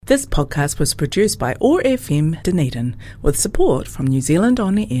This podcast was produced by OAR FM Dunedin with support from New Zealand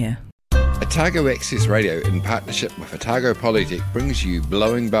On the Air. Otago Access Radio, in partnership with Otago Polytech, brings you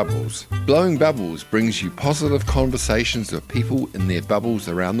Blowing Bubbles. Blowing Bubbles brings you positive conversations with people in their bubbles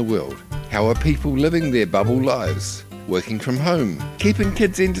around the world. How are people living their bubble lives? Working from home, keeping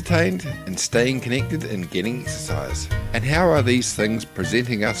kids entertained, and staying connected and getting exercise. And how are these things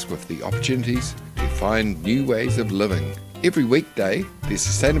presenting us with the opportunities to find new ways of living? Every weekday, the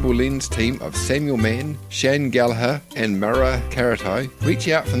Sustainable Lens team of Samuel Mann, Shane Gallagher and Mawera Karetai reach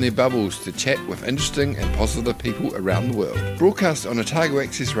out from their bubbles to chat with interesting and positive people around the world. Broadcast on Otago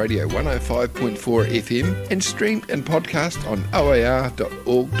Access Radio 105.4 FM and streamed and podcast on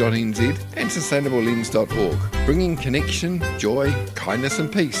oar.org.nz and sustainablelens.org, bringing connection, joy, kindness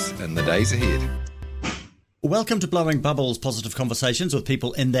and peace in the days ahead. Welcome to Blowing Bubbles, positive conversations with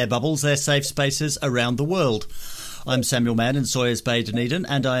people in their bubbles, their safe spaces around the world. I'm Samuel Mann in Sawyers Bay, Dunedin,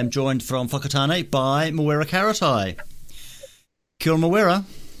 and I am joined from Whakatāne by Mawera Karetai. Kia ora, Mawera.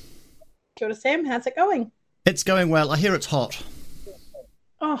 Kia ora, Sam. How's it going? It's going well. I hear it's hot.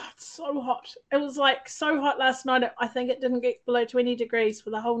 Oh, it's so hot. It was like so hot last night. I think it didn't get below 20 degrees for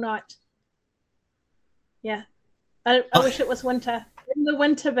the whole night. Yeah. I wish it was winter. Bring the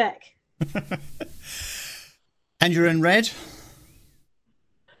winter back. And you're in red?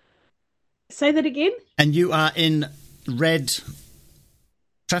 Say that again? And you are in red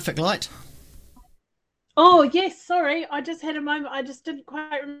traffic light? Oh, yes, sorry. I just had a moment. I just didn't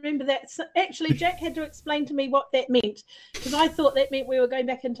quite remember that. So actually, Jack had to explain to me what that meant, because I thought that meant we were going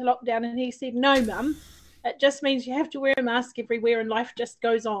back into lockdown, and he said, no, Mum, it just means you have to wear a mask everywhere and life just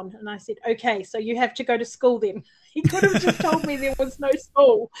goes on. And I said, okay, so you have to go to school then. He could have just told me there was no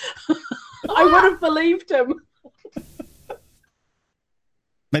school. I would have believed him.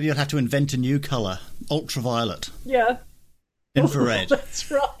 Maybe you'll have to invent a new colour, ultraviolet. Yeah. Infrared.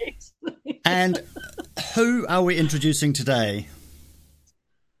 That's right. And who are we introducing today?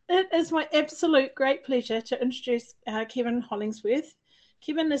 It is my absolute great pleasure to introduce Kevin Hollingsworth.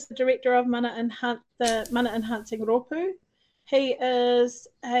 Kevin is the director of the Mana Enhancing Rōpū. He is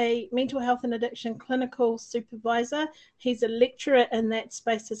a mental health and addiction clinical supervisor. He's a lecturer in that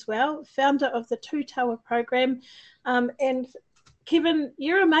space as well, founder of the Two Tawa program, and Kevin,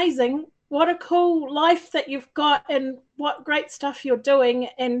 you're amazing. What a cool life that you've got and what great stuff you're doing.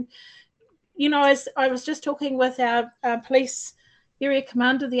 And, you know, as I was just talking with our police area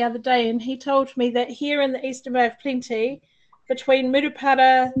commander the other day, and he told me that here in the Eastern Bay of Plenty, between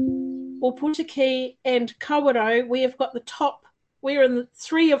Murupara, Opotiki and Kawerau, we have got we're in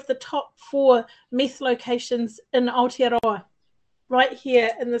 3 of the top 4 meth locations in Aotearoa, right here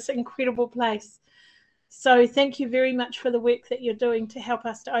in this incredible place. So thank you very much for the work that you're doing to help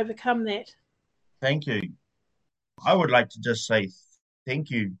us to overcome that. Thank you. I would like to just say thank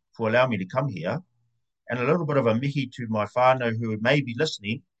you for allowing me to come here, and a little bit of a mihi to my whānau who may be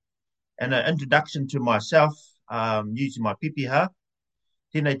listening, and an introduction to myself using my pipiha.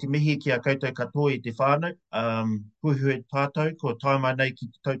 Tēnei te mihi ki a koutou katoa I te whānau, huhu e tātou, ko taimai nei ki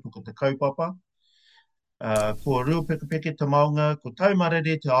te tautoko te kaupapa. Ko rua peke te maunga, ko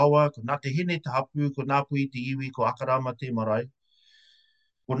taumarere te awa, ko nā te hene te hapu, ko nā pui te iwi, ko akarama te marae.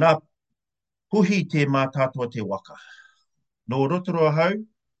 Ko nā puhi te mā tātua te waka. Nō rotorua hau,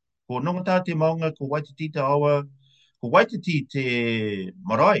 ko nongata te maunga, ko waititi te awa, ko waititi te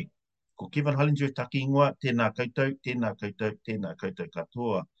marae. Ko Kevin Hollingsworth taki ingoa, tēnā koutou, tēnā koutou, tēnā koutou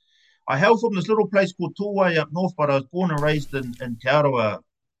katoa. I hail from this little place called Tōwai up north, but I was born and raised in Te Aroa,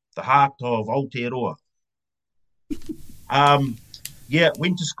 the heart of Aotearoa.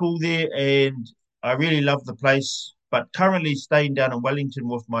 Went to school there and I really love the place, but currently staying down in Wellington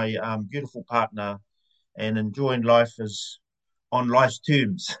with my beautiful partner and enjoying life on life's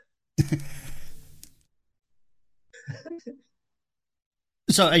terms.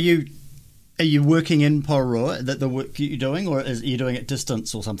 So are you working in Porirua, the work you're doing, or are you doing it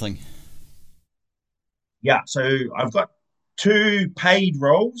distance or something? Yeah, so I've got 2 paid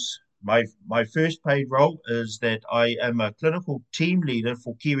roles. My first paid role is that I am a clinical team leader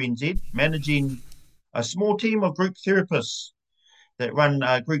for CareNZ, managing a small team of group therapists that run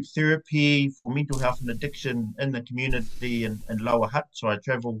group therapy for mental health and addiction in the community in Lower Hutt. So I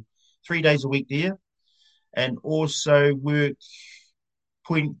travel 3 days a week there, and also work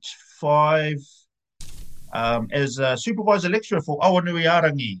 0.5 as a supervisor lecturer for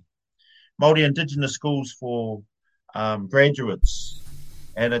Awanui-Arangi, Māori Indigenous schools for graduates.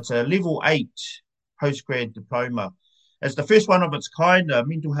 And it's a level 8 postgrad diploma. It's the first one of its kind,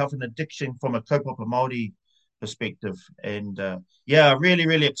 mental health and addiction from a kaupapa Māori perspective. And really,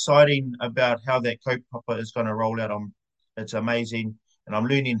 really exciting about how that kaupapa is going to roll out. It's amazing. and I'm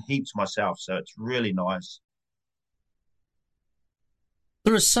learning heaps myself. So it's really nice.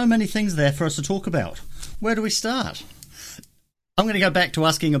 There are so many things there for us to talk about. Where do we start? I'm going to go back to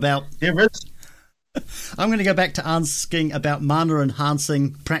asking about... There is. I'm going to go back to asking about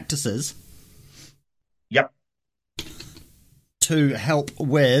mana-enhancing practices. Yep. To help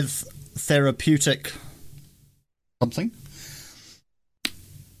with therapeutic... something?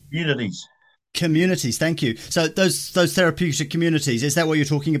 Communities, thank you. So those therapeutic communities, is that what you're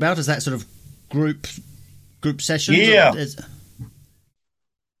talking about? Is that sort of group sessions? Yeah.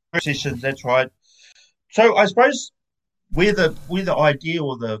 Sessions, that's right. So I suppose where the idea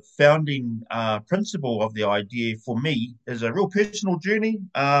or the founding principle of the idea for me is a real personal journey.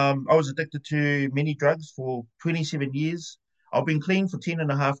 I was addicted to many drugs for 27 years. I've been clean for 10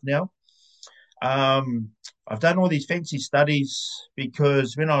 and a half now. I've done all these fancy studies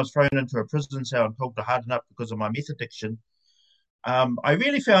because when I was thrown into a prison cell and told to harden up because of my meth addiction, I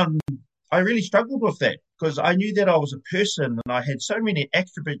really struggled with that because I knew that I was a person and I had so many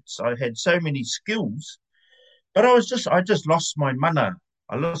attributes, I had so many skills, but I just lost my mana.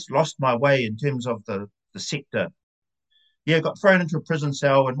 I lost my way in terms of the sector. Yeah, I got thrown into a prison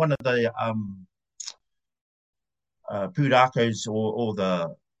cell, and one of the pūrakos or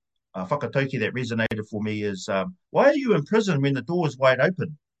the whakatauki that resonated for me is, why are you in prison when the door is wide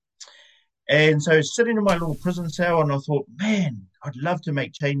open? And so sitting in my little prison cell, and I thought, man, I'd love to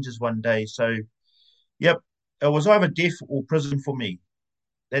make changes one day. So, yep, it was either death or prison for me.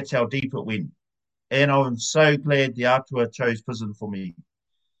 That's how deep it went. And I'm so glad the Atua chose prison for me.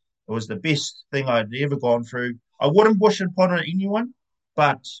 It was the best thing I'd ever gone through. I wouldn't wish upon it anyone,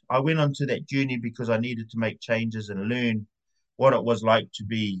 but I went onto that journey because I needed to make changes and learn what it was like to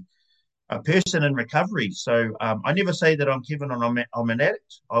be a person in recovery. So I never say that I'm Kevin and I'm an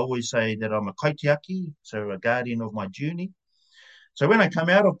addict. I always say that I'm a kaitiaki, so a guardian of my journey. So when I come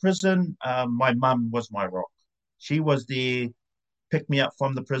out of prison, my mum was my rock. She was there, picked me up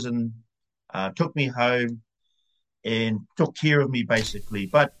from the prison, took me home, and took care of me basically.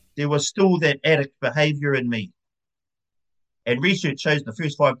 But there was still that addict behavior in me. And research shows the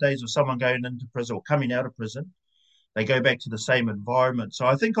first 5 days of someone going into prison or coming out of prison, they go back to the same environment. So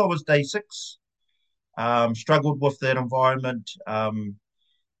I think I was day 6, struggled with that environment,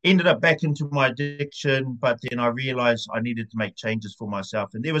 ended up back into my addiction, but then I realized I needed to make changes for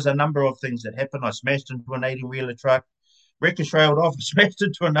myself. And there was a number of things that happened. I smashed into an 18-wheeler truck, ricocheted off, smashed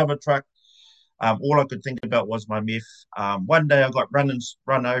into another truck. All I could think about was my meth. One day I got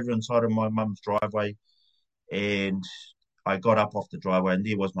run over inside of my mum's driveway, and I got up off the driveway, and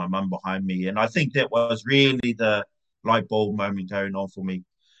there was my mum behind me. And I think that was really the light bulb moment going on for me.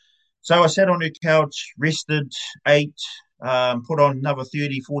 So I sat on her couch, rested, ate, put on another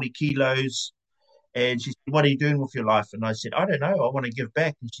 30, 40 kilos. And she said, what are you doing with your life? And I said, I don't know. I want to give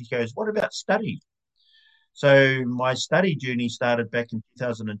back. And she goes, what about study? So my study journey started back in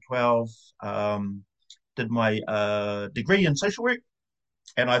 2012. Did my degree in social work.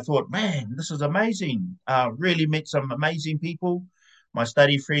 And I thought, man, this is amazing. Really met some amazing people. My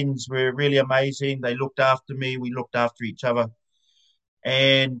study friends were really amazing. They looked after me. We looked after each other.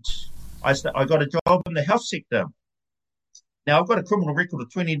 And I got a job in the health sector. Now, I've got a criminal record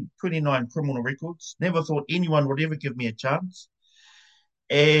of 29 criminal records. Never thought anyone would ever give me a chance.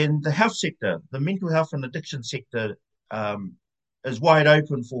 And the health sector, the mental health and addiction sector, is wide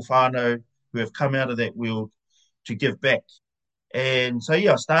open for whānau who have come out of that world to give back. And so,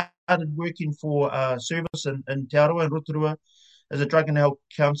 yeah, I started working for a service in Te Aroha, in Rotorua, as a drug and health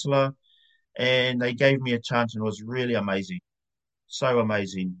counsellor, and they gave me a chance, and it was really amazing. So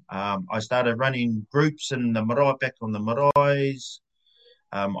amazing. I started running groups in the marae, back on the maraes.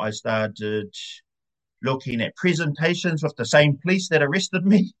 I started looking at presentations with the same police that arrested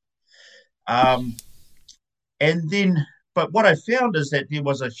me. But what I found is that there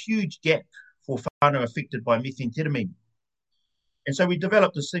was a huge gap for whānau affected by methamphetamine. And so we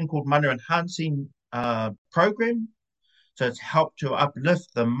developed this thing called mana enhancing program. So it's helped to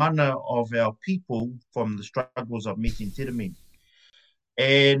uplift the mana of our people from the struggles of methamphetamine.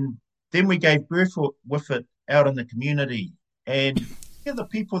 And then we gave birth with it out in the community. And the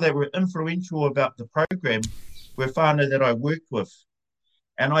people that were influential about the program were whānau that I worked with.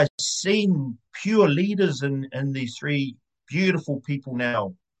 And I've seen pure leaders in these 3 beautiful people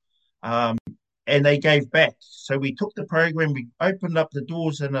now. And they gave back. So we took the program, we opened up the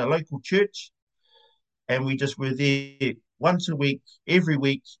doors in a local church, and we just were there once a week, every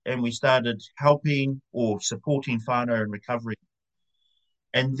week, and we started helping or supporting whānau in recovery.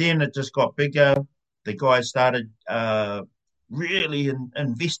 And then it just got bigger. The guys started really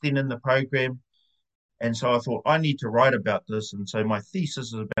investing in the program. And so I thought, I need to write about this. And so my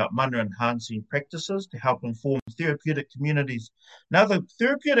thesis is about mana enhancing practices to help inform therapeutic communities. Now, the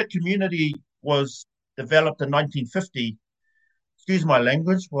therapeutic community was developed in 1950, excuse my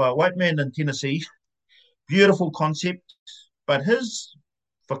language, by a white man in Tennessee. Beautiful concept. But his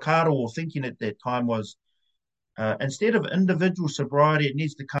whakaaro or thinking at that time was, instead of individual sobriety, it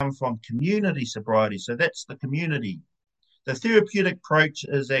needs to come from community sobriety. So that's the community. The therapeutic approach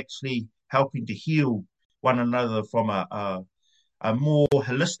is actually helping to heal one another from a more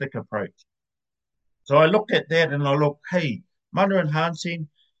holistic approach. So I looked at that and I looked, hey, mana enhancing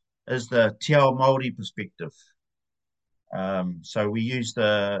is the te ao Māori perspective. So we use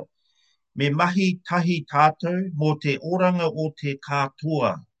the me mahi tahi tātou mō te oranga o te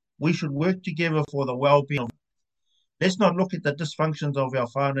katoa. We should work together for the well-being. Let's not look at the dysfunctions of our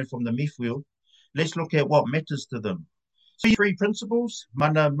whānau from the meth wheel. Let's look at what matters to them. So 3 principles,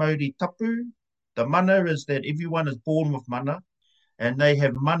 mana mauri tapu. The mana is that everyone is born with mana, and they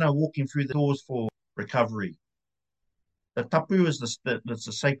have mana walking through the doors for recovery. The tapu is it's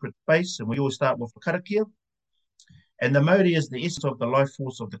a sacred space, and we always start with the karakia. And the mauri is the essence of the life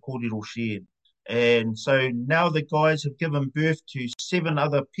force of the kōrero shared. And so now the guys have given birth to 7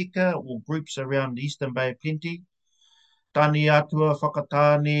 other pika or groups around the Eastern Bay of Plenty. Tani atua,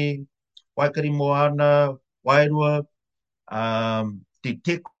 Whakatāne, Waikari Moana, Wairua, Te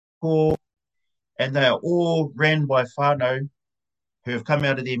Teko, and they are all ran by whānau who have come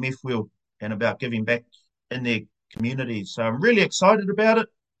out of their meth wheel and about giving back in their communities. So I'm really excited about it.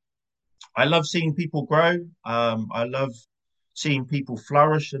 I love seeing people grow. I love seeing people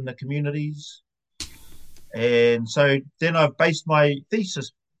flourish in the communities. And so then I've based my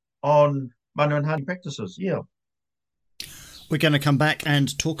thesis on mana enhancing practices. Yeah. We're going to come back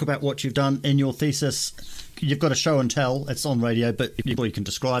and talk about what you've done in your thesis. You've got a show and tell. It's on radio, but you can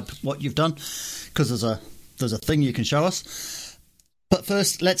describe what you've done because there's a thing you can show us. But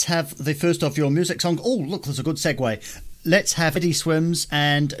first, let's have the first of your music song. Oh, look, there's a good segue. Let's have Eddie Swims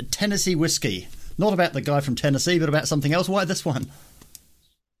and Tennessee Whiskey. Not about the guy from Tennessee, but about something else. Why this one?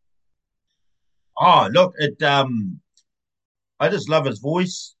 Oh, look, I just love his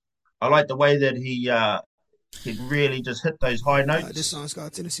voice. I like the way that he can really just hit those high notes. This song's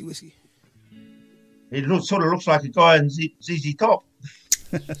called Tennessee Whiskey. It sort of looks like a guy in ZZ Top.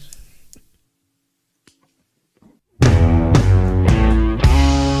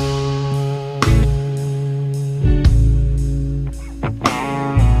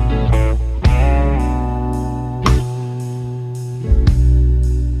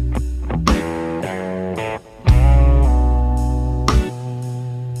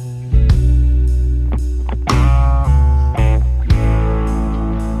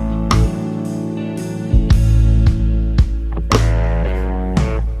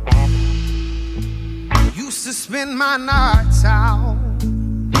 Spend my nights out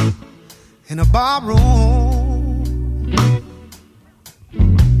in a bar room.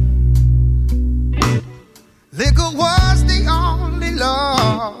 Liquor was the only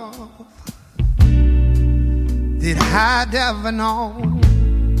love that I'd ever known.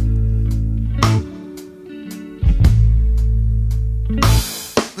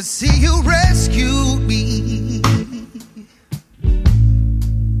 But see, you rescued me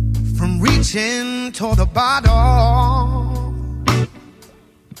from reaching toward the bottom,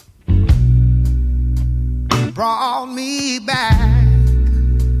 brought me back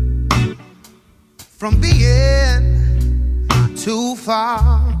from being too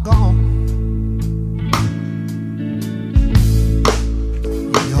far gone.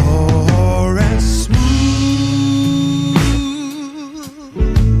 You're as smooth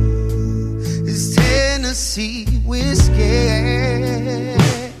as Tennessee whiskey.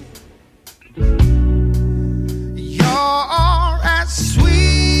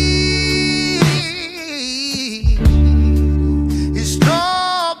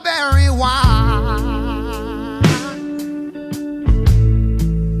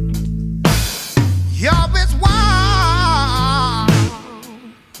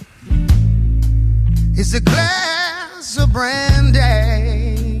 It's a glass of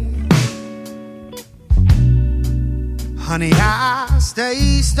brandy, honey, I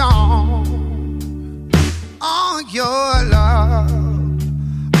stay strong on your love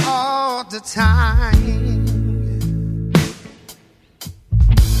all the time.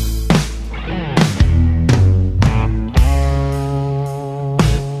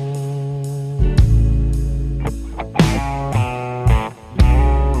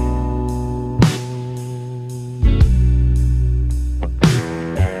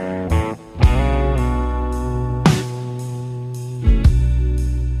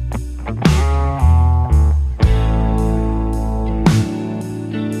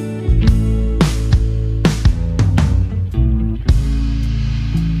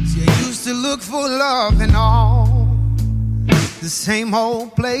 look for love in all the same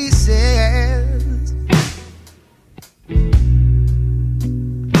old places.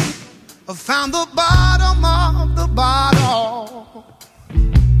 I found the bottom of the bottle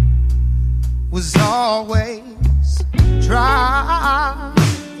was always dry.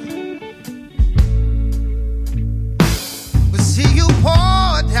 But see, you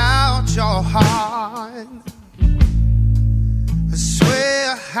poured out your heart. I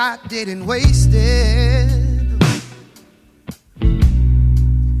swear I didn't waste it,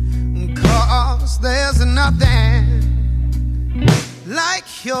 'cause there's nothing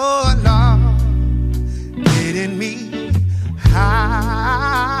like your love getting me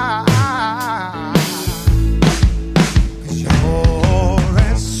high. 'Cause you're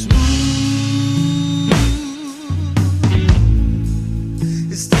as smooth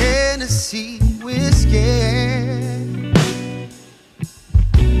as Tennessee whiskey.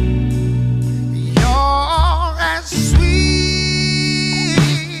 You're as sweet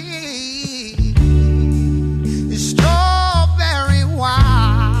as strawberry wine.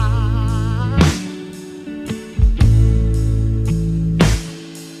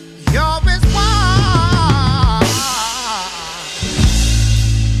 You're as wine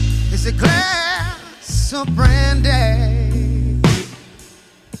as a glass of brandy.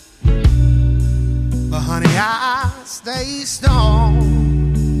 But honey, I stay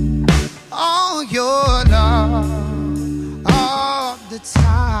stoned on your love all the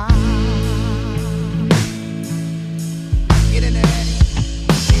time. Get in there, Eddie.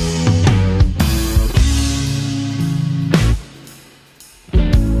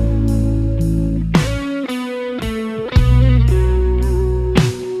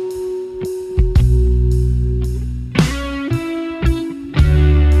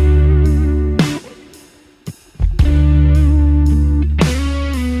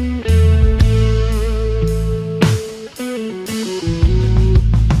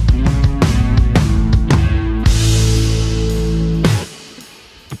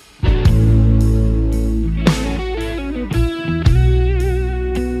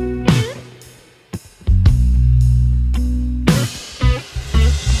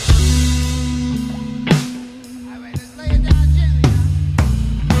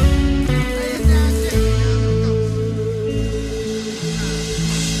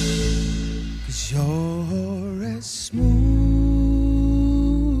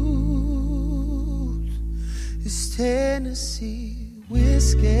 Tennessee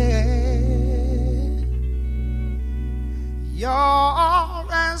whiskey. You're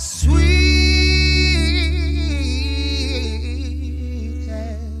as sweet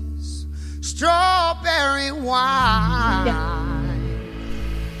as strawberry wine. Yeah.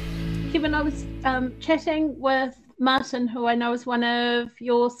 Kevin, I was chatting with Martin, who I know is one of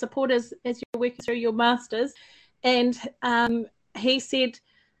your supporters as you're working through your masters, and he said,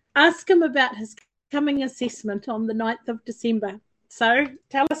 ask him about his coming assessment on the 9th of December. So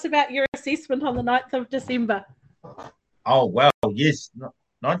tell us about your assessment on the 9th of December. Oh, well, yes,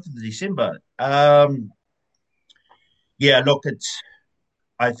 9th of December. Yeah, look,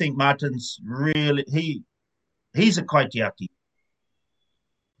 I think Martin's really, he's a kaitiaki.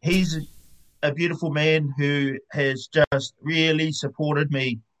 He's a beautiful man who has just really supported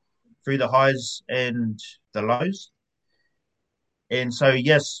me through the highs and the lows. And so,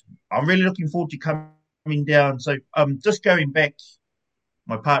 yes, I'm really looking forward to coming down. So just going back,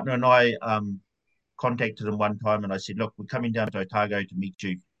 my partner and I contacted him one time and I said, look, we're coming down to Otago to meet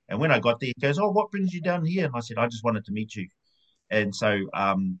you. And when I got there, he goes, oh, what brings you down here? And I said, I just wanted to meet you. And so,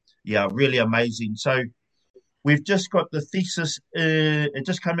 yeah, really amazing. So we've just got the thesis. It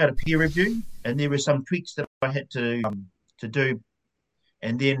just came out of peer review, and there were some tweaks that I had to do.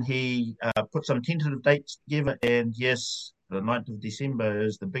 And then he put some tentative dates together. And yes, the 9th of December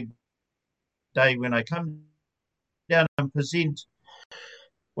is the big day when I come down and present.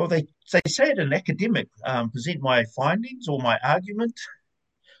 Well, they say it in academic, present my findings or my argument.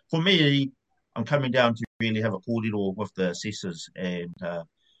 For me, I'm coming down to really have a cordial with the assessors and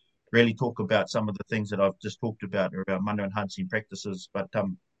really talk about some of the things that I've just talked about around mana enhancing practices. But so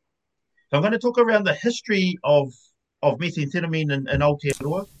I'm going to talk around the history of methamphetamine in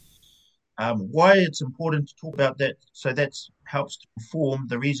Aotearoa, why it's important to talk about that. So that helps to inform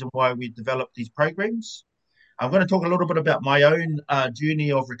the reason why we developed these programs. I'm going to talk a little bit about my own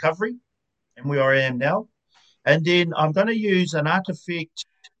journey of recovery and where I am now. And then I'm going to use an artifact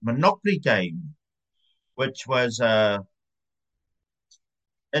Monopoly game, which was,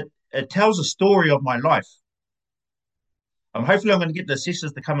 it tells a story of my life. Hopefully I'm going to get the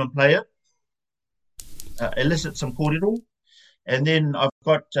assessors to come and play it, elicit some kōrero. And then I've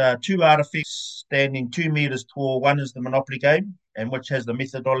got two artifacts standing 2 meters tall. One is the Monopoly game, and which has the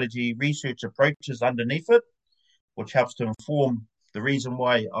methodology research approaches underneath it, which helps to inform the reason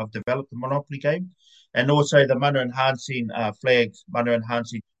why I've developed the Monopoly game. And also the mana enhancing flag, mana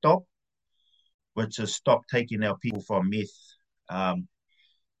enhancing stop, which is stop taking our people from meth.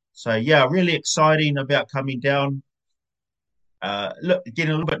 So yeah, really exciting about coming down. Look,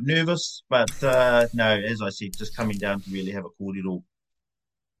 getting a little bit nervous, but no, as I said, just coming down to really have a cordial.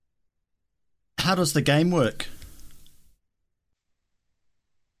 How does the game work?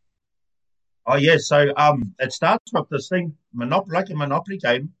 Oh yeah, so it starts with this thing, like a Monopoly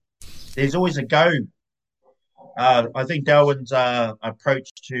game. There's always a go. I think Darwin's approach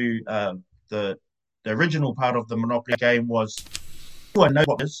to the original part of the Monopoly game was, I know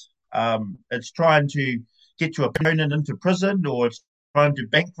what it is. It's trying to get your opponent into prison, or it's trying to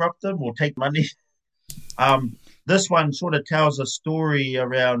bankrupt them or take money. This one sort of tells a story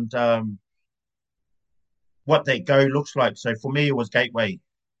around what that go looks like. So for me, it was gateway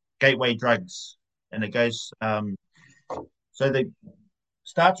drugs, and it goes. So they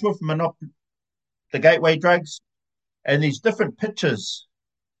starts with the gateway drugs, and there's different pictures,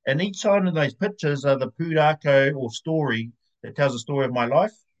 and each side of those pictures are the pūrākau or story that tells the story of my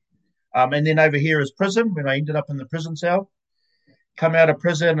life. And then over here is prison, when I ended up in the prison cell. Come out of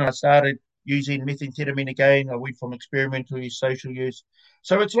prison and I started using methamphetamine again. I went from experimental use, social use.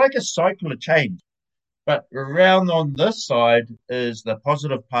 So it's like a cycle of change. But around on this side is the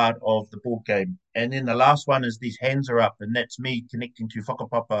positive part of the board game. And then the last one is these hands are up, and that's me connecting to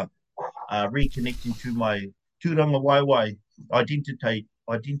whakapapa, reconnecting to my tūranga waiwai identity.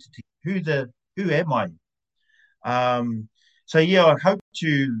 Who am I? So yeah, I hope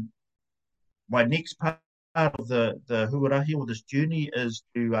to. My next part of the huarahi or this journey is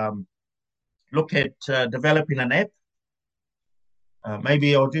to look at developing an app.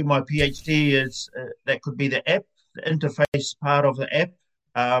 Maybe I'll do my PhD that could be the app, the interface part of the app,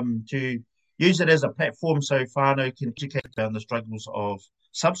 to use it as a platform so whānau can educate on the struggles of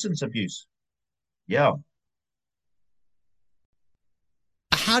substance abuse. Yeah.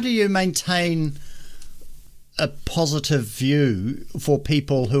 How do you maintain a positive view for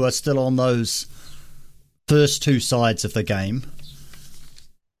people who are still on those first two sides of the game?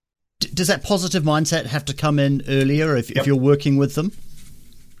 Does that positive mindset have to come in earlier if you're working with them?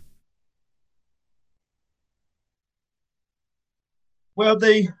 Well,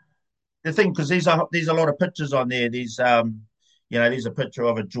 the thing, because there's a lot of pictures on there. There's there's a picture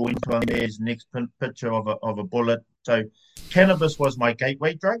of a joint on there. There's the next picture of a bullet. So cannabis was my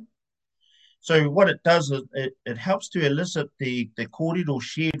gateway drug. So what it does is it helps to elicit the kōrero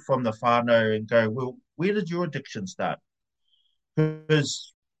shared from the whānau and go, well, where did your addiction start?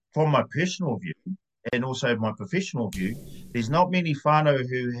 Because from my personal view and also my professional view, there's not many whānau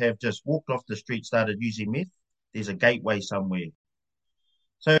who have just walked off the street, started using meth. There's a gateway somewhere.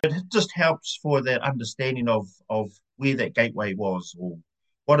 So it just helps for that understanding of where that gateway was, or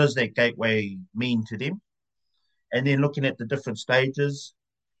what does that gateway mean to them. And then looking at the different stages.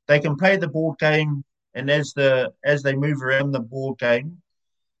 They can play the board game, and as they move around the board game,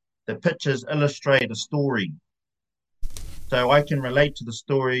 the pictures illustrate a story. So I can relate to the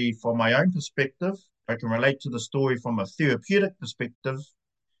story from my own perspective. I can relate to the story from a therapeutic perspective,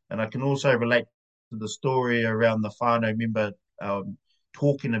 and I can also relate to the story around the whānau member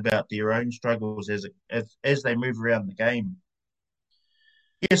talking about their own struggles as they move around the game.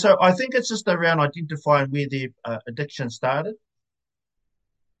 Yeah, so I think it's just around identifying where their addiction started.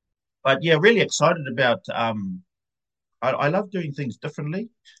 But yeah, really excited about. I love doing things differently.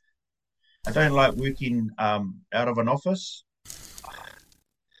 I don't like working out of an office.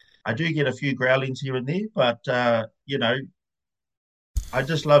 I do get a few growlings here and there, but I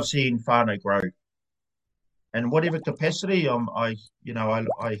just love seeing whānau grow. And whatever capacity, I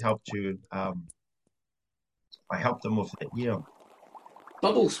help to. I help them with it. Yeah.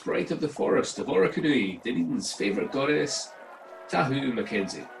 Bubble sprite of the forest of Orokonui, Dunedin's favourite goddess, Tahu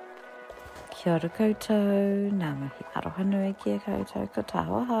Mackenzie. Kia ora koutou, ngā mihi aroha nui ki a koutou, ko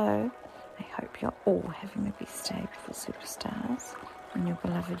taua hau. I hope you're all having the best day before superstars in your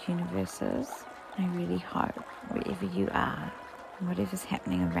beloved universes. I really hope, wherever you are, and whatever's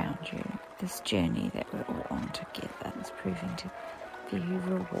happening around you, this journey that we're all on together is proving to be very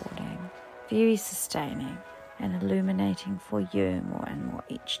rewarding, very sustaining, and illuminating for you more and more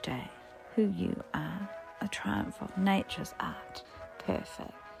each day. Who you are, a triumph of nature's art,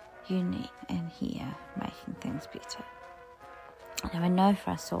 perfect, unique, and here making things better. Now I know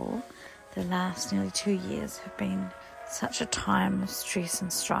for us all, the last nearly 2 years have been such a time of stress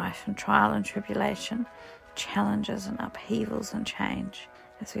and strife and trial and tribulation, challenges and upheavals and change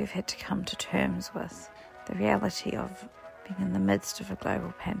as we've had to come to terms with the reality of being in the midst of a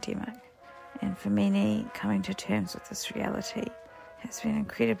global pandemic. And for many, coming to terms with this reality has been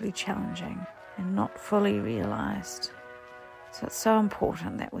incredibly challenging and not fully realised. So it's so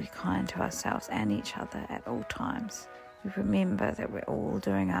important that we're kind to ourselves and each other at all times. We remember that we're all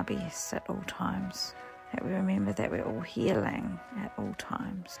doing our best at all times. That we remember that we're all healing at all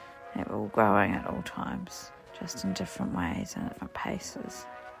times. That we're all growing at all times, just in different ways and at different paces.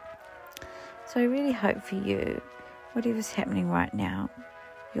 So I really hope for you, whatever's happening right now,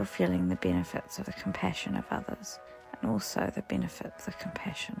 you're feeling the benefits of the compassion of others and also the benefits, the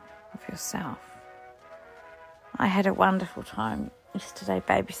compassion of yourself. I had a wonderful time yesterday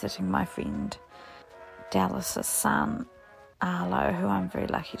babysitting my friend Dallas's son, Arlo, who I'm very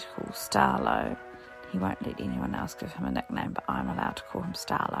lucky to call Starlo. He won't let anyone else give him a nickname, but I'm allowed to call him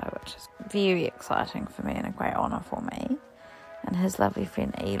Starlo, which is very exciting for me and a great honour for me. And his lovely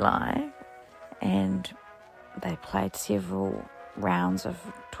friend Eli. And they played several rounds of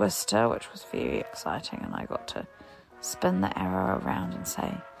Twister, which was very exciting, and I got to spin the arrow around and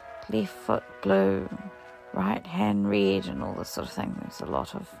say left foot blue, right hand red, and all this sort of thing. There's a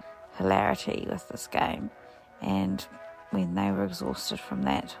lot of hilarity with this game, and when they were exhausted from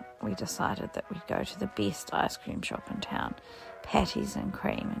that, we decided that we'd go to the best ice cream shop in town, Patties and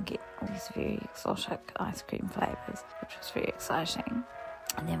Cream, and get all these very exotic ice cream flavours, which was very exciting.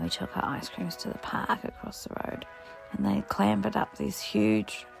 And then we took our ice creams to the park across the road, and they clambered up these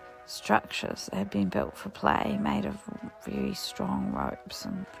huge structures that had been built for play, made of very strong ropes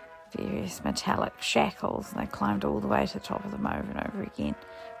and various metallic shackles. And they climbed all the way to the top of them over and over again,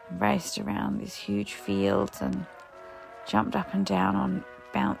 and raced around these huge fields and jumped up and down on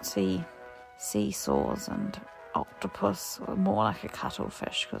bouncy seesaws and octopus, or more like a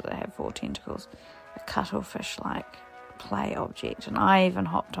cuttlefish because they have 4 tentacles, a cuttlefish-like play object, and I even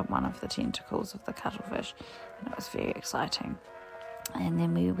hopped on one of the tentacles of the cuttlefish, and it was very exciting. And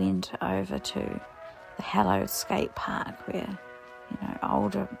then we went over to the hallowed skate park where,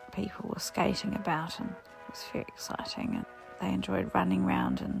 older people were skating about, and it was very exciting, and they enjoyed running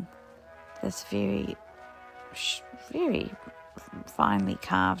around in this very finely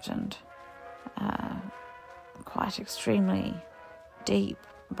carved and quite extremely deep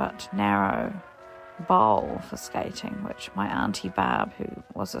but narrow bowl for skating, which my auntie Barb, who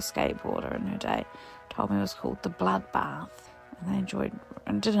was a skateboarder in her day, told me was called the blood bath. And they enjoyed,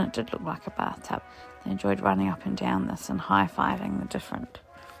 and it did look like a bathtub. They enjoyed running up and down this and high-fiving the different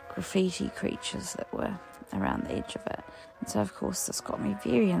graffiti creatures that were around the edge of it. And so, of course, this got me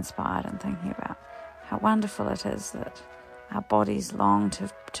very inspired and thinking about how wonderful it is that our bodies long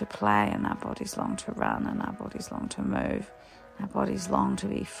to play, and our bodies long to run, and our bodies long to move. Our bodies long to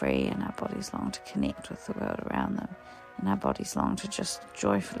be free, and our bodies long to connect with the world around them, and our bodies long to just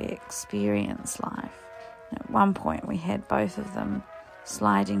joyfully experience life. And at one point we had both of them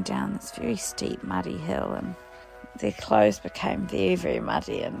sliding down this very steep muddy hill, and their clothes became very, very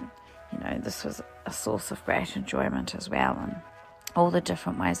muddy, and this was a source of great enjoyment as well, and all the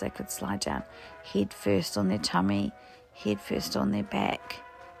different ways they could slide down, head first on their tummy, head first on their back,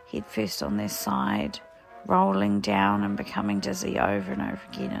 head first on their side, rolling down and becoming dizzy over and over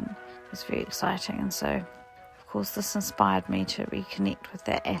again, and it was very exciting. And so, of course, this inspired me to reconnect with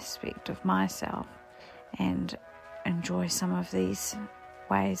that aspect of myself and enjoy some of these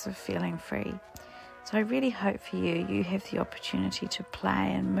ways of feeling free. So I really hope for you have the opportunity to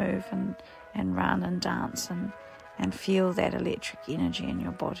play and move and run and dance and feel that electric energy in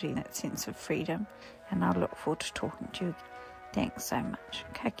your body, that sense of freedom. And I look forward to talking to you. Thanks so much.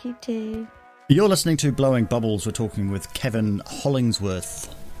 Ka kite. You're listening to Blowing Bubbles. We're talking with Kevin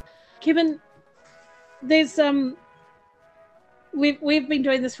Hollingsworth. Kevin, there's we've been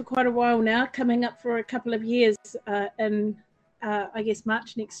doing this for quite a while now, coming up for a couple of years in I guess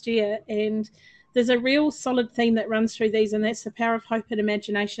March next year, and there's a real solid theme that runs through these, and that's the power of hope and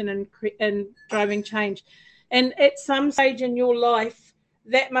imagination and driving change. And at some stage in your life,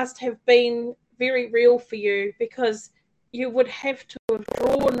 that must have been very real for you, because you would have to have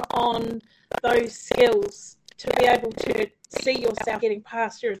drawn on those skills to be able to see yourself getting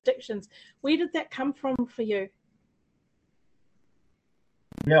past your addictions. Where did that come from for you?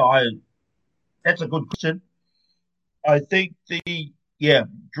 Yeah, that's a good question. I think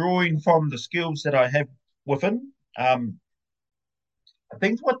drawing from the skills that I have within. I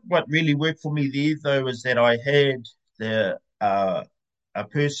think what really worked for me there, though, is that I had a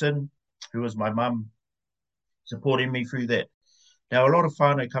person who was my mum supporting me through that. Now, a lot of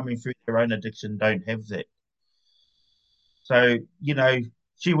whānau coming through their own addiction don't have that. So,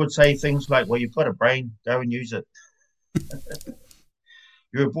 she would say things like, well, you've got a brain, go and use it.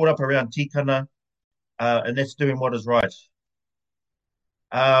 You were brought up around tikana, and that's doing what is right.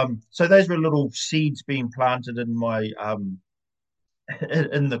 So those were little seeds being planted in my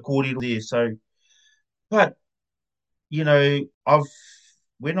in the cordial there. So, but you know,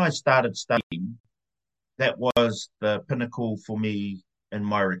 when I started studying, that was the pinnacle for me in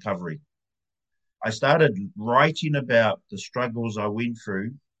my recovery. I started writing about the struggles I went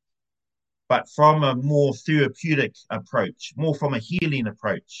through, but from a more therapeutic approach, more from a healing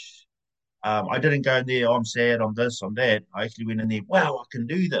approach. I didn't go in there, I'm sad, I'm this, I'm that. I actually went in there, wow, I can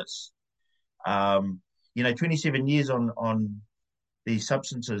do this. 27 years on these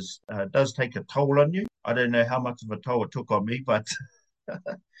substances does take a toll on you. I don't know how much of a toll it took on me, but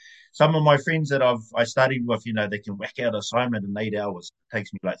some of my friends that I studied with, they can whack out an assignment in 8 hours. It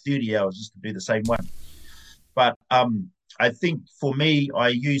takes me like 30 hours just to do the same one. But I think for me, I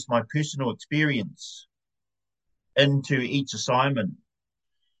used my personal experience into each assignment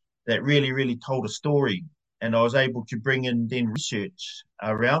that really, really told a story. And I was able to bring in then research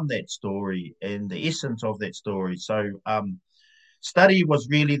around that story and the essence of that story. So study was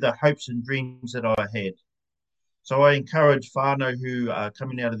really the hopes and dreams that I had. So I encourage whānau who are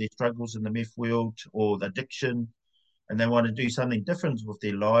coming out of their struggles in the meth world or addiction, and they want to do something different with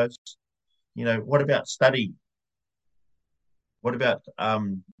their lives. What about study? What about,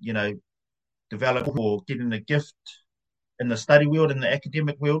 develop or getting a gift in the study world, in the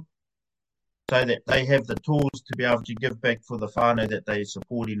academic world, so that they have the tools to be able to give back for the whānau that they're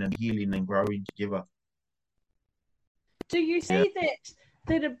supporting and healing and growing together. Do you see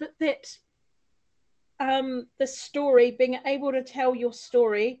that the story, being able to tell your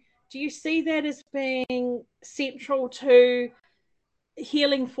story, do you see that as being central to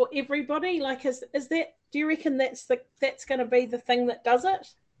healing for everybody? Like, is that? Do you reckon that's going to be the thing that does it?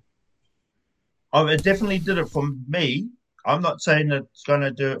 Oh, it definitely did it for me. I'm not saying it's going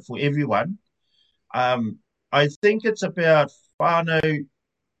to do it for everyone. I think it's about whānau.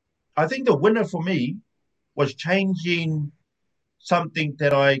 I think the winner for me was changing something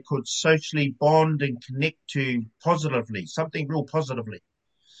that I could socially bond and connect to positively, something real positively.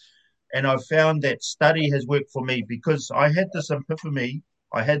 And I found that study has worked for me because I had this epiphany.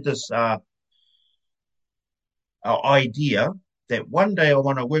 I had this idea that one day I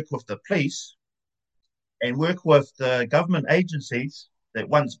want to work with the police and work with the government agencies that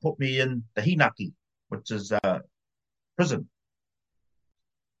once put me in the hinaki, which is prison,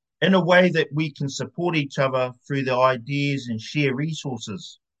 in a way that we can support each other through the ideas and share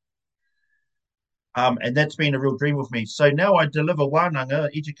resources. And that's been a real dream with me. So now I deliver wānanga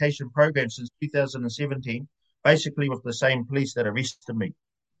education programs since 2017, basically with the same police that arrested me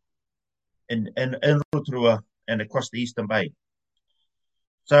in Rotorua and across the Eastern Bay.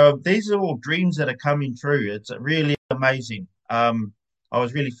 So these are all dreams that are coming true. It's really amazing. I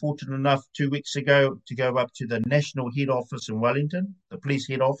was really fortunate enough 2 weeks ago to go up to the national head office in Wellington, the police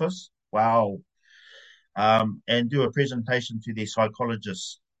head office. Wow. And do a presentation to their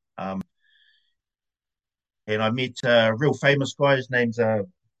psychologists. And I met a real famous guy. His name's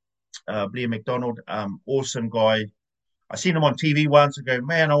Blair McDonald. Awesome guy. I seen him on TV once and go,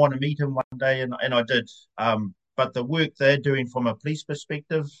 man, I want to meet him one day. And I did. But the work they're doing from a police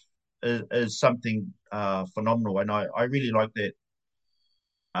perspective is something phenomenal. And I really like that.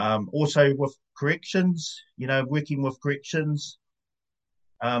 Also with corrections, working with corrections.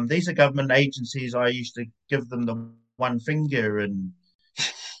 These are government agencies. I used to give them the one finger and,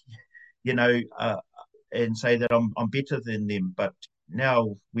 and say that I'm better than them. But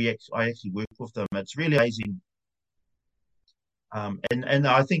now I actually work with them. It's really amazing. And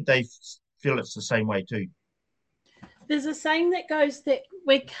I think they feel it's the same way too. There's a saying that goes that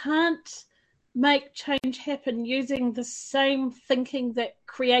we can't make change happen using the same thinking that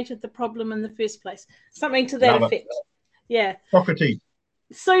created the problem in the first place. Something to that effect. Yeah. Socrates.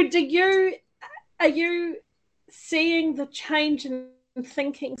 So are you seeing the change in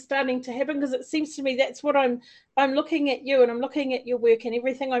thinking starting to happen? Because it seems to me that's what I'm looking at you and I'm looking at your work and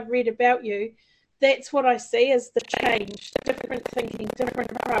everything I've read about you. That's what I see as the change, different thinking,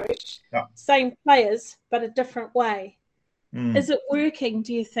 different approach, same players, but a different way. Mm. Is it working,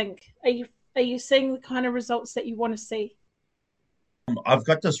 do you think? Are you seeing the kind of results that you want to see? I've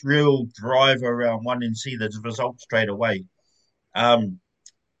got this real drive around wanting to see the results straight away.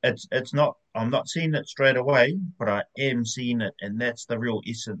 It's not, I'm not seeing it straight away, but I am seeing it, and that's the real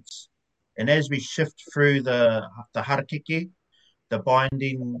essence. And as we shift through the harakeke, the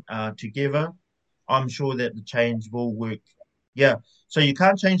binding together, I'm sure that the change will work. Yeah. So you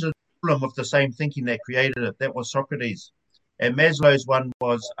can't change the problem with the same thinking that created it. That was Socrates. And Maslow's one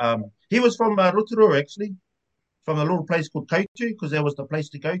was, he was from Rotorua, actually, from a little place called Kautu, because that was the place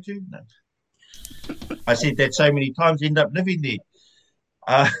to go to. No. I said that so many times, end up living there.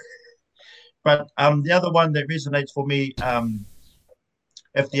 But the other one that resonates for me,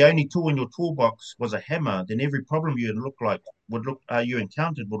 if the only tool in your toolbox was a hammer, then every problem you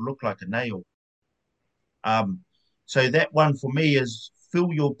encountered would look like a nail. So that one for me is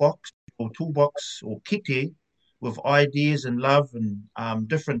fill your box or toolbox or kite with ideas and love and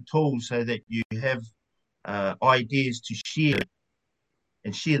different tools so that you have ideas to share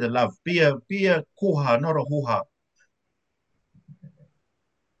and share the love. Be a koha, not a hoha.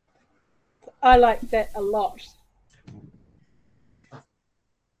 I like that a lot.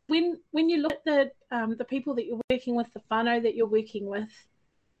 When you look at the people that you're working with, the whānau that you're working with,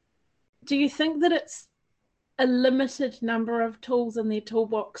 do you think that it's a limited number of tools in their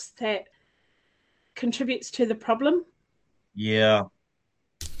toolbox that contributes to the problem? Yeah.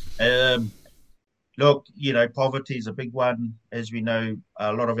 Look, poverty is a big one. As we know,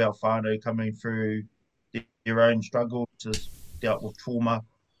 a lot of our whānau coming through their own struggles has dealt with trauma.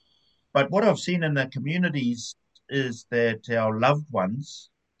 But what I've seen in the communities is that our loved ones,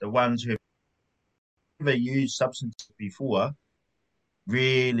 the ones who have never used substances before,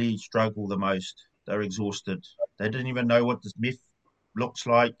 really struggle the most. They're exhausted. They didn't even know what this meth looks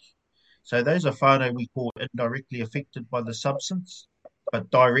like. So those are whānau we call indirectly affected by the substance,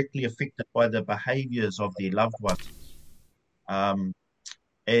 but directly affected by the behaviours of their loved ones.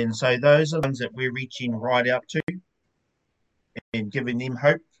 And so those are the ones that we're reaching right out to and giving them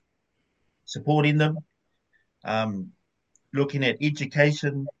hope, supporting them, looking at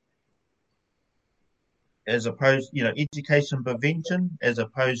education as opposed, education prevention as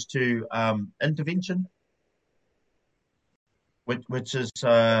opposed to intervention, which is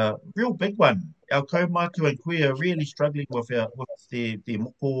a real big one. Our kaumātua and koe are really struggling with their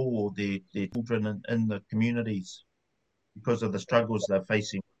moko or their children in the communities because of the struggles they're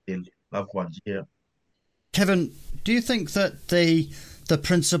facing with their loved ones. Yeah. Kevin, do you think that the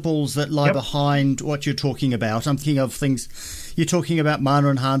principles that lie behind what you're talking about, I'm thinking of things, you're talking about mana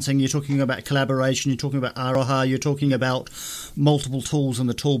enhancing, you're talking about collaboration, you're talking about aroha, you're talking about multiple tools in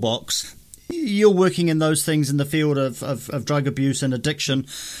the toolbox. You're working in those things in the field of drug abuse and addiction.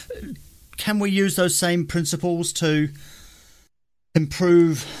 Can we use those same principles to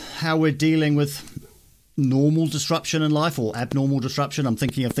improve how we're dealing with normal disruption in life or abnormal disruption? I'm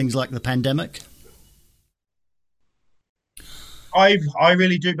thinking of things like the pandemic. I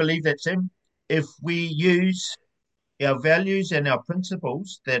really do believe that, Sam. If we use our values and our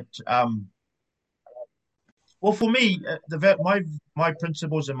principles that, well, for me, my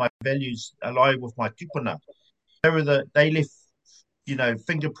principles and my values align with my tupuna. They left,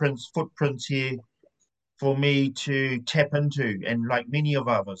 fingerprints, footprints here for me to tap into, and like many of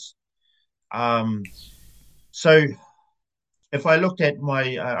others. So if I looked at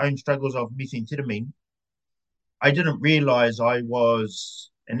my own struggles of methamphetamine, I didn't realize I was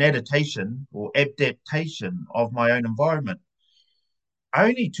an adaptation of my own environment.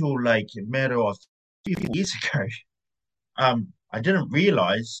 Only till like a matter of 3 years ago, I didn't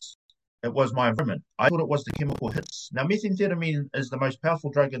realize it was my environment. I thought it was the chemical hits. Now, methamphetamine is the most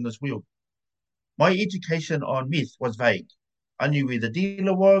powerful drug in this world. My education on meth was vague. I knew where the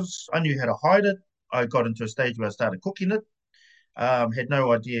dealer was. I knew how to hide it. I got into a stage where I started cooking it. Had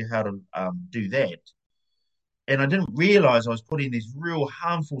no idea how to do that. And I didn't realize I was putting these real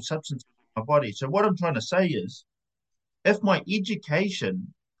harmful substances in my body. So what I'm trying to say is, if my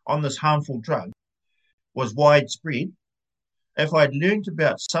education on this harmful drug was widespread, if I'd learned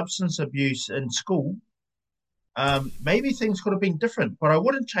about substance abuse in school, maybe things could have been different, but I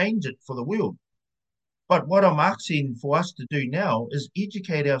wouldn't change it for the world. But what I'm asking for us to do now is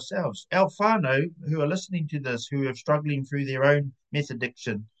educate ourselves. Our whānau who are listening to this, who are struggling through their own meth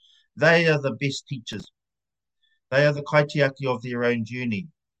addiction, they are the best teachers. They are the kaitiaki of their own journey.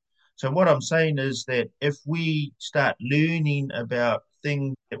 So what I'm saying is that if we start learning about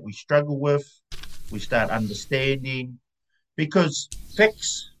things that we struggle with, we start understanding, because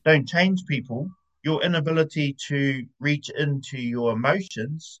facts don't change people. Your inability to reach into your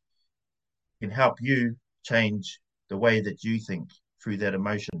emotions can help you change the way that you think through that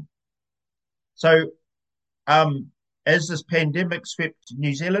emotion. So as this pandemic swept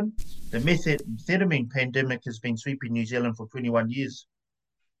New Zealand, the methamphetamine pandemic has been sweeping New Zealand for 21 years.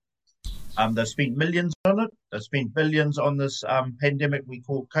 They've spent millions on it. They've spent billions on this pandemic we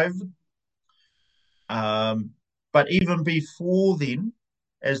call COVID. But even before then,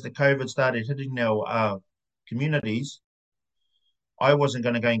 as the COVID started hitting our communities, I wasn't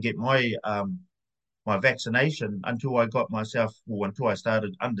going to go and get my my vaccination until I got myself, or until I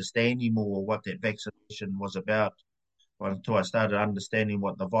started understanding more what that vaccination was about, or until I started understanding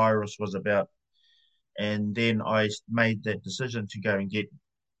what the virus was about. And then I made that decision to go and get,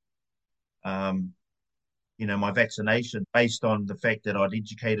 my vaccination based on the fact that I'd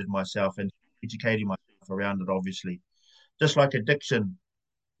educated myself and educating myself around it, obviously. Just like addiction,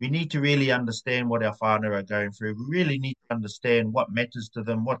 we need to really understand what our whānau are going through. We really need to understand what matters to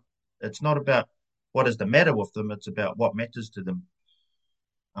them. It's not about what is the matter with them, it's about what matters to them.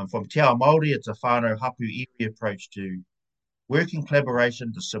 From Te Ao Māori, it's a whānau hapu iwi approach to work in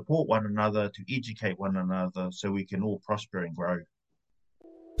collaboration to support one another, to educate one another, so we can all prosper and grow.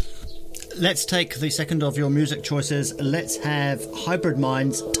 Let's take the second of your music choices. Let's have Hybrid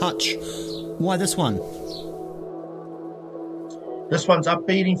Minds, Touch. Why this one? This one's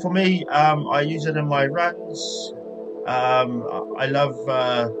upbeating for me. I use it in my runs. I love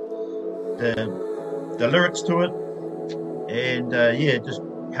the lyrics to it. And it just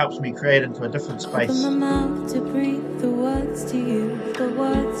helps me create into a different space. Open my mouth to breathe the words to you. The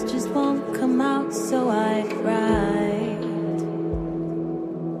words just won't come out, so I write.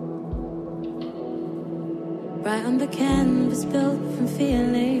 Right on the canvas, built from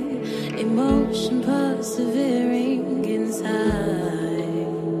feeling, emotion persevering inside.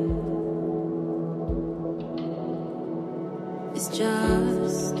 It's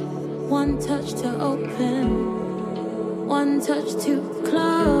just one touch to open, one touch to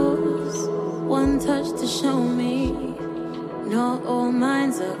close, one touch to show me not all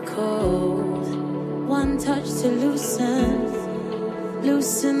minds are cold. One touch to loosen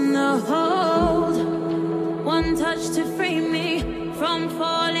the hold. One touch to free me from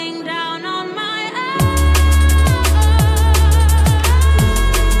falling down on my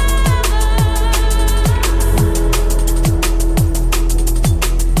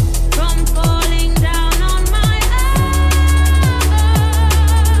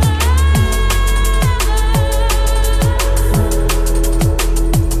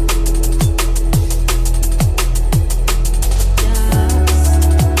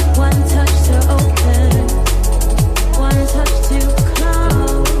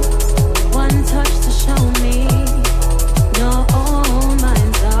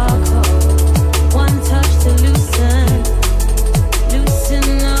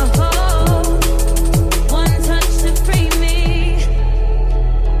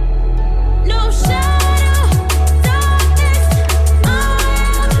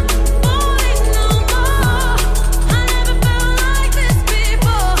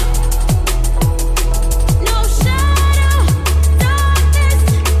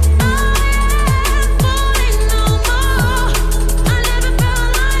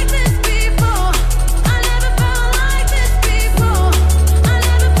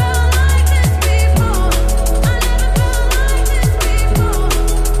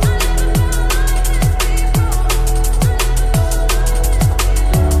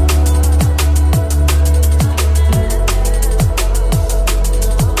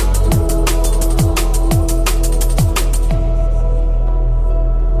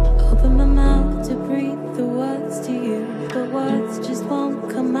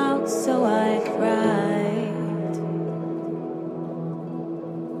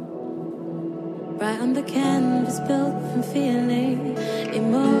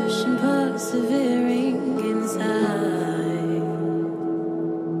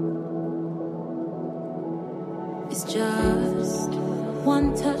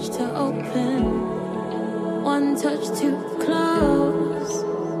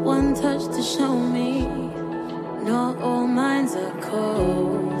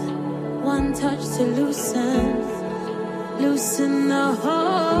loosen the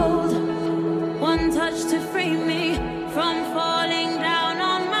hold. One touch to free me from falling down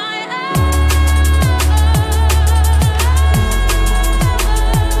on my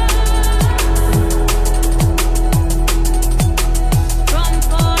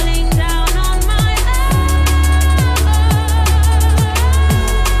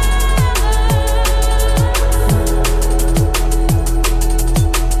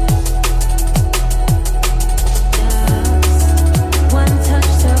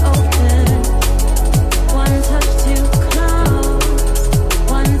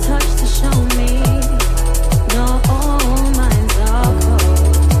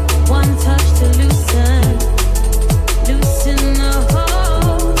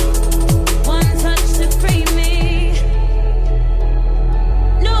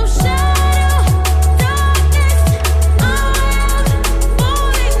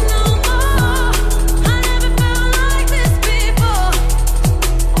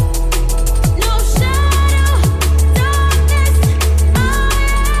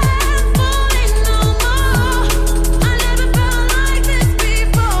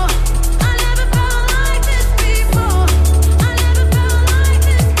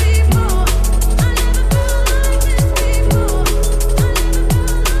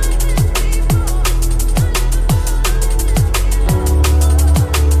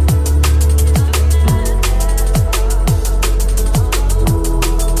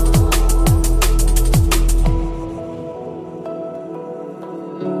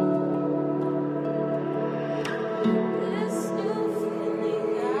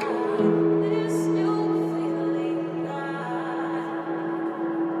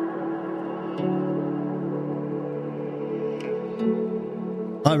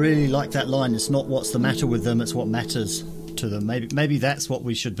I really like that line. It's not what's the matter with them, it's what matters to them. Maybe that's what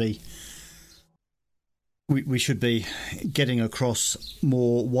we should be. We should be getting across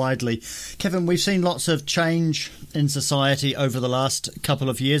more widely. Kevin, we've seen lots of change in society over the last couple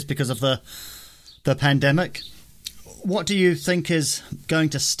of years because of the pandemic. What do you think is going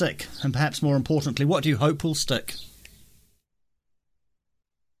to stick? And perhaps more importantly, what do you hope will stick?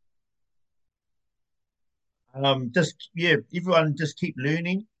 Everyone just keep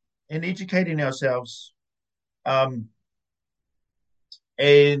learning and educating ourselves. And,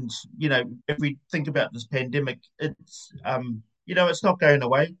 if we think about this pandemic, it's not going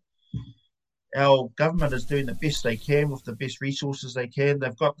away. Our government is doing the best they can with the best resources they can.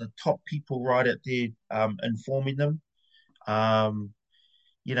 They've got the top people right out there informing them.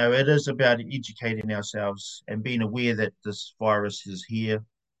 It is about educating ourselves and being aware that this virus is here.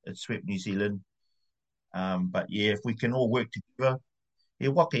 It swept New Zealand. If we can all work together,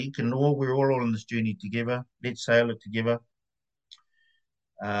 we're all on this journey together. Let's sail it together.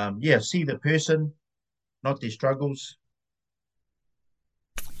 See the person, not their struggles.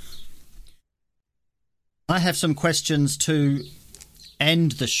 I have some questions to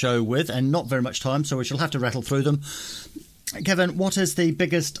end the show with, and not very much time, so we shall have to rattle through them. Kevin, what is the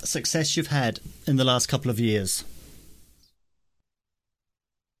biggest success you've had in the last couple of years?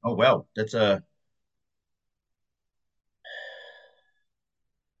 Oh, well, that's a...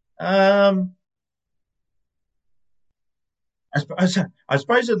 I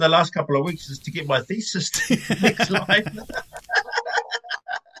suppose in the last couple of weeks is to get my thesis to the next line.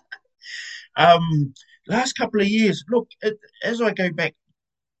 Last couple of years, look, as I go back,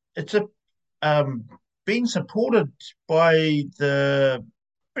 it's being supported by the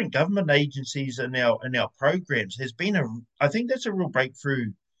different government agencies in our programs has been I think that's a real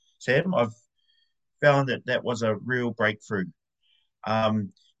breakthrough, Sam. I've found that was a real breakthrough.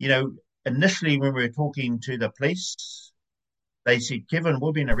 Initially when we were talking to the police, they said, Kevin,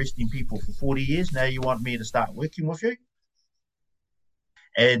 we've been arresting people for 40 years. Now you want me to start working with you?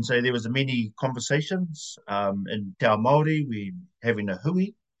 And so there was many conversations in Te Ao Māori. We're having a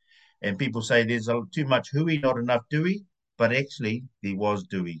hui. And people say there's too much hui, not enough dewey. But actually, there was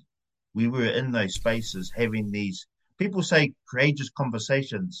dewey. We were in those spaces having these, people say courageous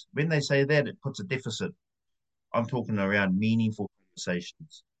conversations. When they say that, it puts a deficit. I'm talking around meaningful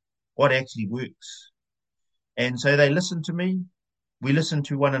conversations. What actually works? And so they listened to me. We listened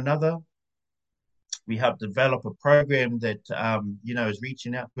to one another. We helped develop a program that, is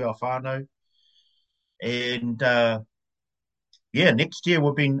reaching out to our whānau. And, next year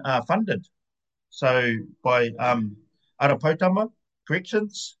we've been funded. So by Arapautama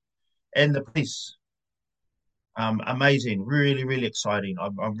Corrections and the police. Amazing. Really, really exciting.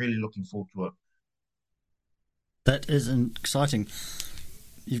 I'm really looking forward to it. That is exciting.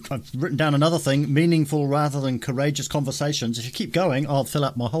 I've written down another thing, meaningful rather than courageous conversations. If you keep going, I'll fill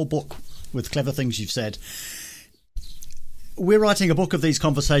up my whole book with clever things you've said. We're writing a book of these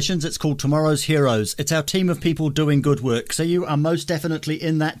conversations. It's called Tomorrow's Heroes. It's our team of people doing good work. So you are most definitely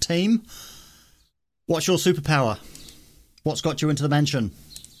in that team. What's your superpower? What's got you into the mansion?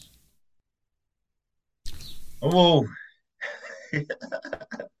 Oh,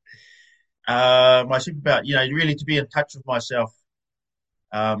 my superpower, really to be in touch with myself.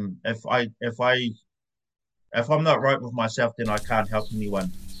 If I'm not right with myself, then I can't help anyone.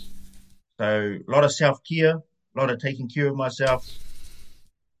 So a lot of self-care, a lot of taking care of myself,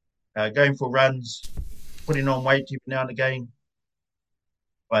 going for runs, putting on weight every now and again.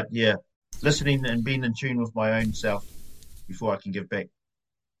 But listening and being in tune with my own self before I can give back.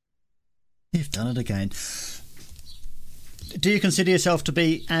 You've done it again. Do you consider yourself to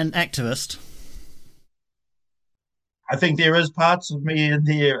be an activist? I think there is parts of me in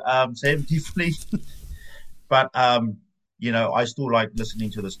there, Sam, definitely. But, I still like listening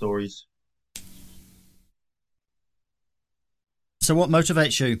to the stories. So what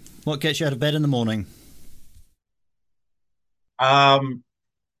motivates you? What gets you out of bed in the morning? Every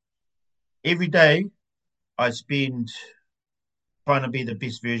day I spend trying to be the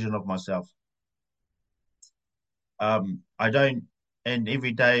best version of myself. And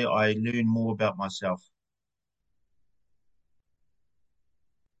every day I learn more about myself.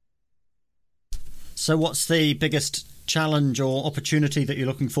 So what's the biggest challenge or opportunity that you're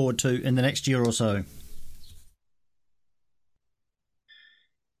looking forward to in the next year or so?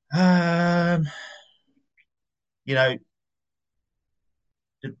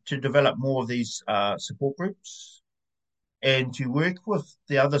 To develop more of these support groups and to work with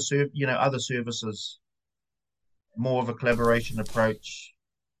the other services, more of a collaboration approach.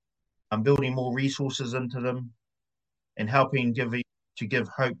 I'm building more resources into them and helping give to give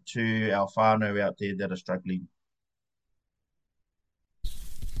hope to our whānau out there that are struggling.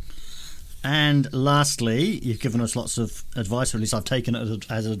 And lastly, you've given us lots of advice, or at least I've taken it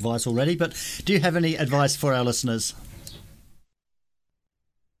as advice already, but do you have any advice for our listeners?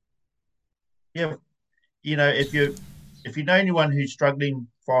 Yeah, if you know anyone who's struggling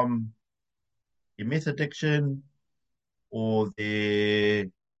from their meth addiction or they're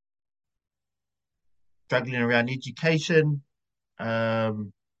struggling around education, I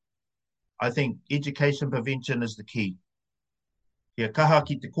think education prevention is the key. Kia kaha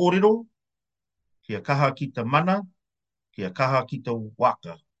ki te kōrero, kia kaha ki te mana, kia kaha ki te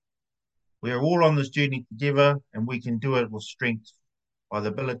waka. We are all on this journey together, and we can do it with strength by the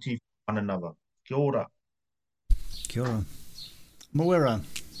ability for one another. Kia ora. Kia ora. Mawera.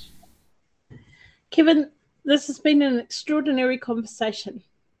 Kevin, this has been an extraordinary conversation,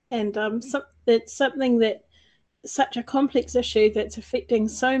 and it's something that such a complex issue that's affecting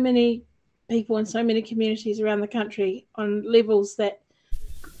so many people in so many communities around the country on levels that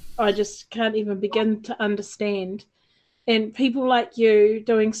I just can't even begin to understand. And people like you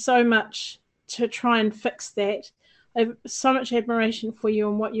doing so much to try and fix that. I have so much admiration for you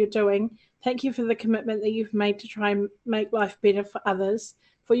and what you're doing. Thank you for the commitment that you've made to try and make life better for others,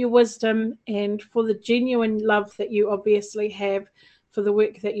 for your wisdom, and for the genuine love that you obviously have for the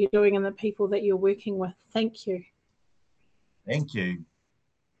work that you're doing and the people that you're working with. Thank you. Thank you.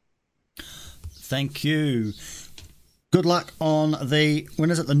 Thank you. Good luck on the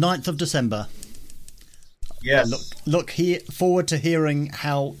 9th of December? Yes. Forward to hearing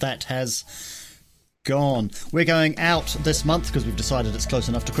how that has gone. We're going out this month, because we've decided it's close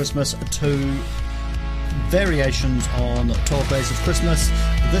enough to Christmas, to variations on 12 Days of Christmas.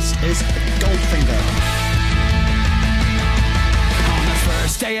 This is Goldfinger.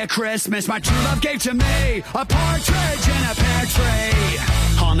 Day of Christmas, my true love gave to me a partridge in a pear tree.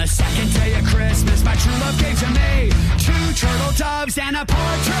 On the second day of Christmas, my true love gave to me 2 turtle doves and a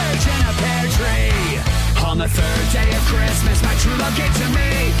partridge in a pear tree. On the third day of Christmas, my true love gave to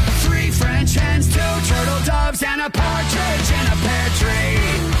me 3 French hens, 2 turtle doves and a partridge in a pear tree.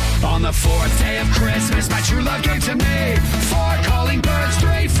 On the fourth day of Christmas, my true love gave to me 4 calling birds,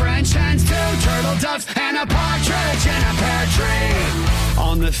 3 French hens, 2 turtle doves and a partridge in a pear tree.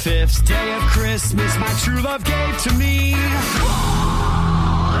 On the 5th day of Christmas, my true love gave to me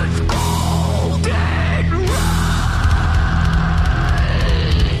 5 golden rings,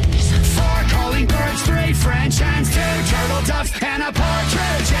 4 calling birds, 3 French hens, 2 turtle doves and a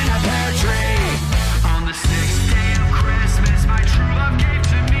partridge in a pear tree. On the 6th day of Christmas, my true love gave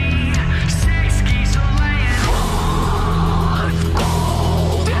to me 6 geese a-laying, 5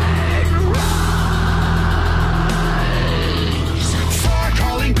 golden rings, 4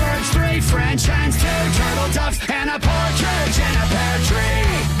 calling birds, 3 French hens, 2 turtle doves and a partridge in a pear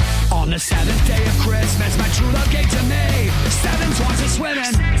tree. On the 7th day of Christmas, my true love gave to me 7 swans a-swimming,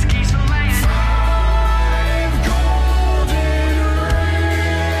 6 geese a-laying, 5 golden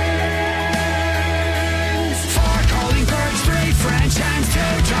rings, 4 calling birds, 3 French hens, 2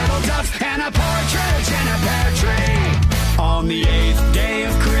 turtle doves and a partridge in a pear tree. On the 8th day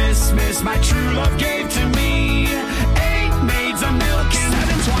of Christmas, my true love gave to me 8 maids a-milking,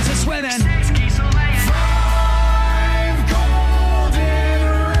 7 swans a-swimming, 6 geese a-laying, 5 golden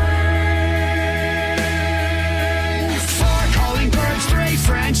rings, 4 calling birds, 3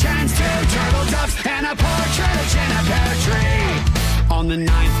 French hens, 2 turtle doves and a partridge in a pear tree. On the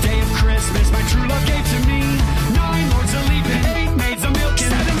 9th day of Christmas, my true love gave to me 9 lords a-leaping, 8 maids a-milking,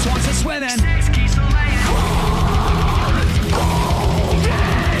 7 swans a-swimming, 6 geese a-laying, 5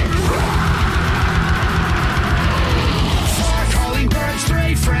 golden rings, 4 calling birds,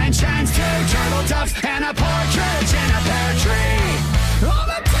 3 French hens, 2 turtle doves and a partridge in a pear tree. On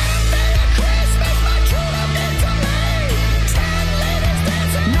the 10th day of Christmas, my true love gave to me 10 ladies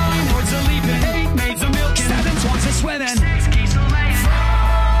dancing, 9 lords a-leaping, 8 maids a-milking, 7 swans a-swimming, 6 geese a-laying,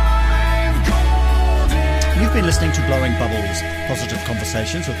 5 golden. You've been listening to Blowing Bubbles, positive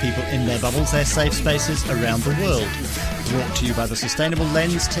conversations with people in their bubbles, their safe spaces around the world. Brought to you by the Sustainable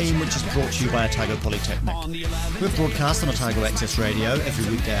Lens team, which is brought to you by Otago Polytechnic. We're broadcast on Otago Access Radio every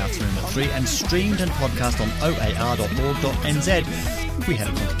weekday afternoon at 3 and streamed and podcast on oar.org.nz. We had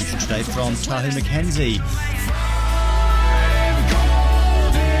a contribution today from Tahu Mackenzie.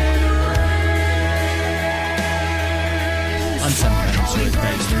 I'm Samuel Mann, Sawyers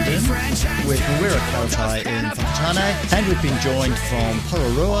Dunedin, with Mawera Karetai in Whakatāne, and we've been joined from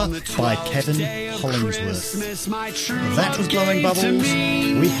Porirua by Kevin Hollingsworth. That was Blowing Bubbles.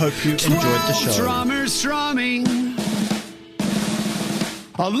 We hope you enjoyed the show. Drummers strumming,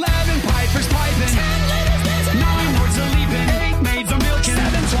 11 pipers piping, 9 lords a-leaping, 8 maids beeves are milking,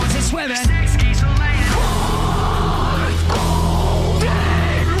 7 swans are swimming, 6 geese are laying. 5 golden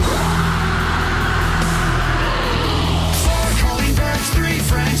rats. 4 calling birds, 3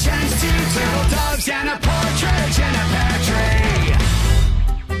 French hens, 2 turtle doves, and a partridge in a pear tree.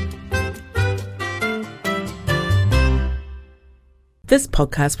 This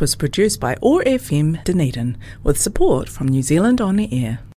podcast was produced by OAR FM Dunedin with support from New Zealand On the Air.